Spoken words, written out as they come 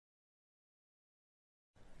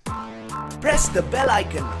Press the bell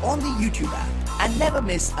icon on the YouTube app and never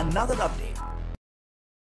miss another update.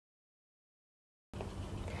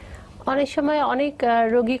 অনেক সময় অনেক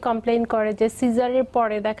রোগী complain করে যে সিজারের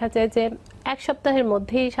পরে দেখা যায় যে এক সপ্তাহের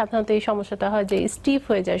মধ্যেই সাধারণত এই সমস্যাটা হয় যে স্টিফ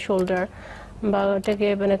হয়ে যায় শোল্ডার বা ওটাকে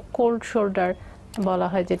মানে কোল্ড শোল্ডার বলা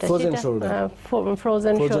হয়, যেটা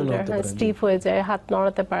ফ্রোজেন শোল্ডার, স্টিফ হয়ে যায়, হাত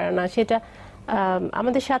নড়াতে পারে না। সেটা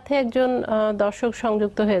আমাদের সাথে একজন দর্শক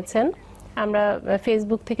সংযুক্ত হয়েছেন, আমরা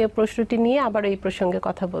ফেসবুক থেকে প্রশ্নটি নিয়ে আবার এই প্রসঙ্গে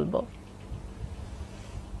কথা বলবো।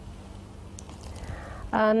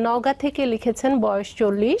 নওগাঁ থেকে লিখেছেন, বয়স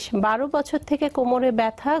 40, 12 বছর থেকে কোমরে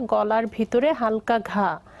ব্যথা, গলার ভিতরে হালকা ঘা,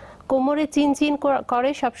 কোমরে চিনচিন করে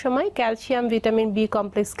সবসময়, ক্যালসিয়াম ভিটামিন বি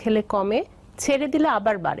কমপ্লেক্স খেলে কমে, ছেড়ে দিলে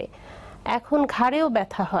আবার বাড়ে, এখন ঘাড়েও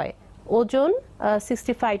ব্যথা হয়, ওজন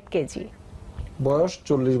 65 কেজি। বয়স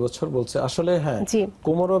 40 বছর বলছে, আসলে হ্যাঁ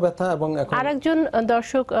কোমরও ব্যথা। এবং এখন আরেকজন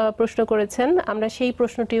দর্শক প্রশ্ন করেছেন, আমরা সেই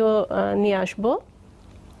প্রশ্নটিও নিয়ে আসব।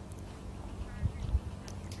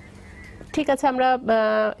 ঠিক আছে, আমরা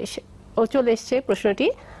চলে এসছে প্রশ্নটি।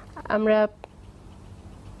 আমরা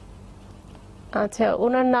আচ্ছা,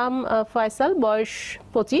 ওনার নাম ফয়সাল, বয়স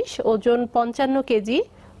 25, ওজন 55 কেজি,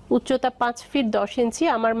 উচ্চতা 5 ফিট 10 ইঞ্চি।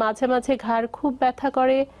 আমার মাঝে মাঝে ঘাড় খুব ব্যথা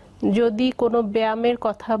করে, যদি কোনো ব্যায়ামের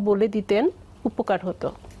কথা বলে দিতেন উপকার হতো।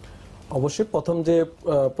 অবশ্যই প্রথম যে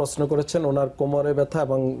প্রশ্ন করেছেন, ওনার কোমরে ব্যথা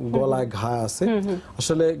এবং গলায় ঘা আছে।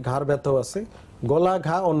 আসলে ঘাড় ব্যথাও আছে, গলা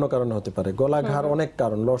ঘা অন্য কারণে হতে পারে। গলা ঘাড় অনেক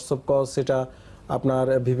কারণ, লটস অফ কজ, সেটা আপনার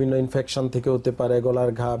বিভিন্ন ইনফেকশন থেকে হতে পারে,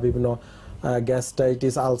 গলার ঘা বিভিন্ন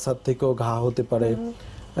গ্যাস্ট্রাইটিস, আলসার থেকেও ঘা হতে পারে,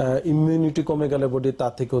 ইমিউনিটি কমে গেলে বডি তা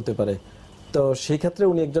থেকে হতে পারে। তো সেই ক্ষেত্রে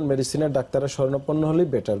উনি একজন মেডিসিনের ডাক্তারের শরণাপন্ন হলেই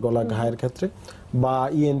বেটার গলা ঘায়ের ক্ষেত্রে, বা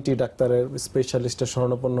ইএনটি ডাক্তারের স্পেশালিস্টের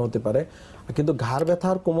শরণাপন্ন হতে পারে। কিন্তু ঘাড় ব্যথা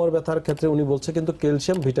আর কোমর ব্যথার ক্ষেত্রে উনি বলছে কিন্তু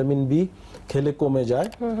ক্যালসিয়াম ভিটামিন বি খেলে কমে যায়।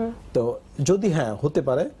 তো যদি হ্যাঁ হতে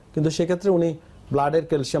পারে, কিন্তু সেক্ষেত্রে উনি ব্লাডের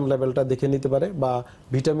ক্যালসিয়াম লেভেলটা দেখে নিতে পারে, বা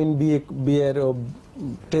ভিটামিন বি এর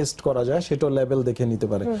টেস্ট করা যায়, সেটাও লেভেল দেখে নিতে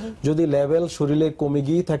পারে। যদি লেভেল শরীরে কমে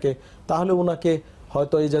গিয়ে থাকে তাহলে ওনাকে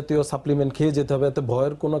হয়তো এই জাতীয় সাপ্লিমেন্ট খেয়ে যেতে হবে। এতে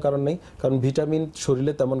ভয়ের কোনো কারণ নেই, কারণ ভিটামিন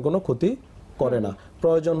শরীরে তেমন কোনো ক্ষতি করে না।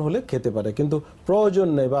 প্রয়োজন হলে খেতে পারে, কিন্তু প্রয়োজন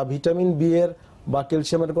নেই বা ভিটামিন বি এর বা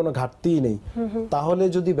ক্যালসিয়ামের কোনো ঘাটতিই নেই, তাহলে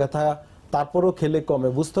যদি ব্যথা তারপরও খেলে কমে,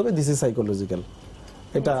 বুঝতে হবে দিস ইজ সাইকোলজিক্যাল।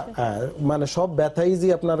 এটা মানে সব ব্যথাই যে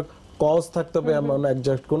আপনার কজ থাকতে হবে এমন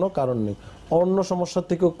একজাক্ট কোনো কারণ নেই। অন্য সমস্যা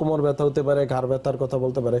থেকেও কোমর ব্যথা হতে পারে, ঘাড় ব্যথার কথা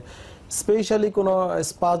বলতে পারে, স্পেশালি কোনো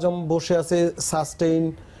স্পাজম বসে আছে, সাস্টেইন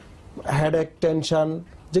হেডেক, টেনশন,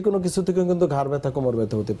 যে কোনো কিছু থেকে কিন্তু ঘাড় ব্যথা কোমর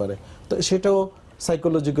ব্যথা হতে পারে। তো সেটাও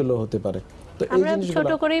সাইকোলজিক্যালও হতে পারে। তো এই জিনিসগুলো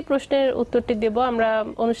ছোট করেই প্রশ্নের উত্তরটি দেব, আমরা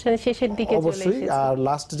অনুষ্ঠানের শেষের দিকে চলে এসেছি। অবশ্যই। আর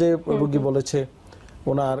লাস্ট যে রোগী বলেছে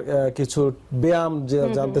ওনার কিছু ব্যায়াম যে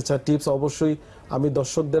জানতে চায়, টিপস, অবশ্যই আমি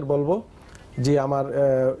দর্শকদের বলবো যে আমার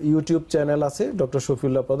ইউটিউব চ্যানেল আছে ডক্টর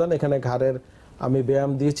শফিউল্লাহ প্রধান, এখানে ঘাড়ের আমি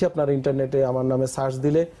ব্যায়াম দিয়েছি। আপনার ইন্টারনেটে আমার নামে সার্চ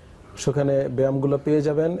দিলে সেখানে ব্যায়ামগুলো পেয়ে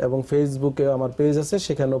যাবেন, এবং ফেসবুকে আমার পেজ আছে,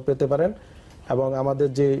 সেখানেও পেতে পারেন। এবং আমাদের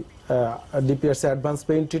যে ডিপিআরসি অ্যাডভান্স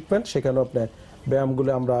পেইন ট্রিটমেন্ট, সেখানেও আপনি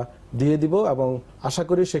ব্যায়ামগুলো আমরা দিয়ে দিব, এবং আশা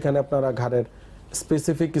করি সেখানে আপনারা ঘাড়ের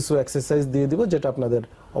স্পেসিফিক কিছু এক্সারসাইজ দিয়ে দিব, যেটা আপনাদের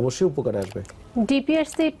অবশ্যই উপকারে আসবে।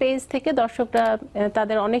 ডিপিআরসি পেজ থেকে দর্শকরা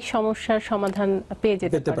তাদের অনেক সমস্যার সমাধান পেয়ে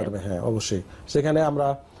যেতে পারবে। হ্যাঁ অবশ্যই, সেখানে আমরা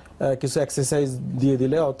কিছু এক্সারসাইজ দিয়ে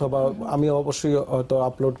দিলে, অথবা আমি অবশ্যই হয়তো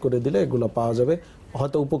আপলোড করে দিলে এগুলো পাওয়া যাবে,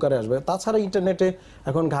 হয়তো উপকারে আসবে। তাছাড়া ইন্টারনেটে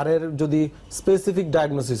এখন ঘাড়ের যদি স্পেসিফিক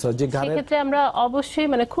ডায়াগনোসিস হয়, যে ঘাড়ের, সেক্ষেত্রে আমরা অবশ্যই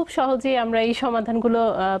মানে খুব সহজেই আমরা এই সমাধানগুলো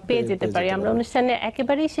পেয়ে যেতে পারি। আমরা অনুষ্ঠানে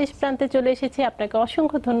একেবারেই শেষ প্রান্তে চলে এসেছি। আপনাকে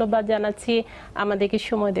অসংখ্য ধন্যবাদ জানাচ্ছি আমাদেরকে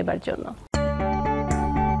সময় দেবার জন্য।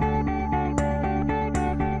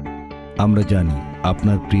 আমরা জানি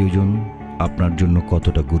আপনার প্রিয়জন আপনার জন্য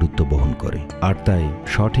কতটা গুরুত্ব বহন করে, আর তাই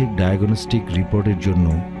সঠিক ডায়াগনস্টিক রিপোর্টের জন্য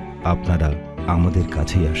আপনারা আমাদের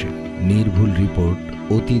কাছেই আসেন। নির্ভুল রিপোর্ট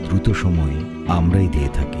অতি দ্রুত সময়ে আমরাই দিয়ে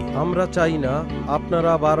থাকি। আমরা চাই না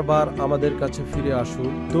আপনারা বারবার আমাদের কাছে ফিরে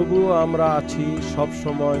আসুন, তবুও আমরা আছি সব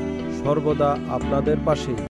সময় সর্বদা আপনাদের পাশে।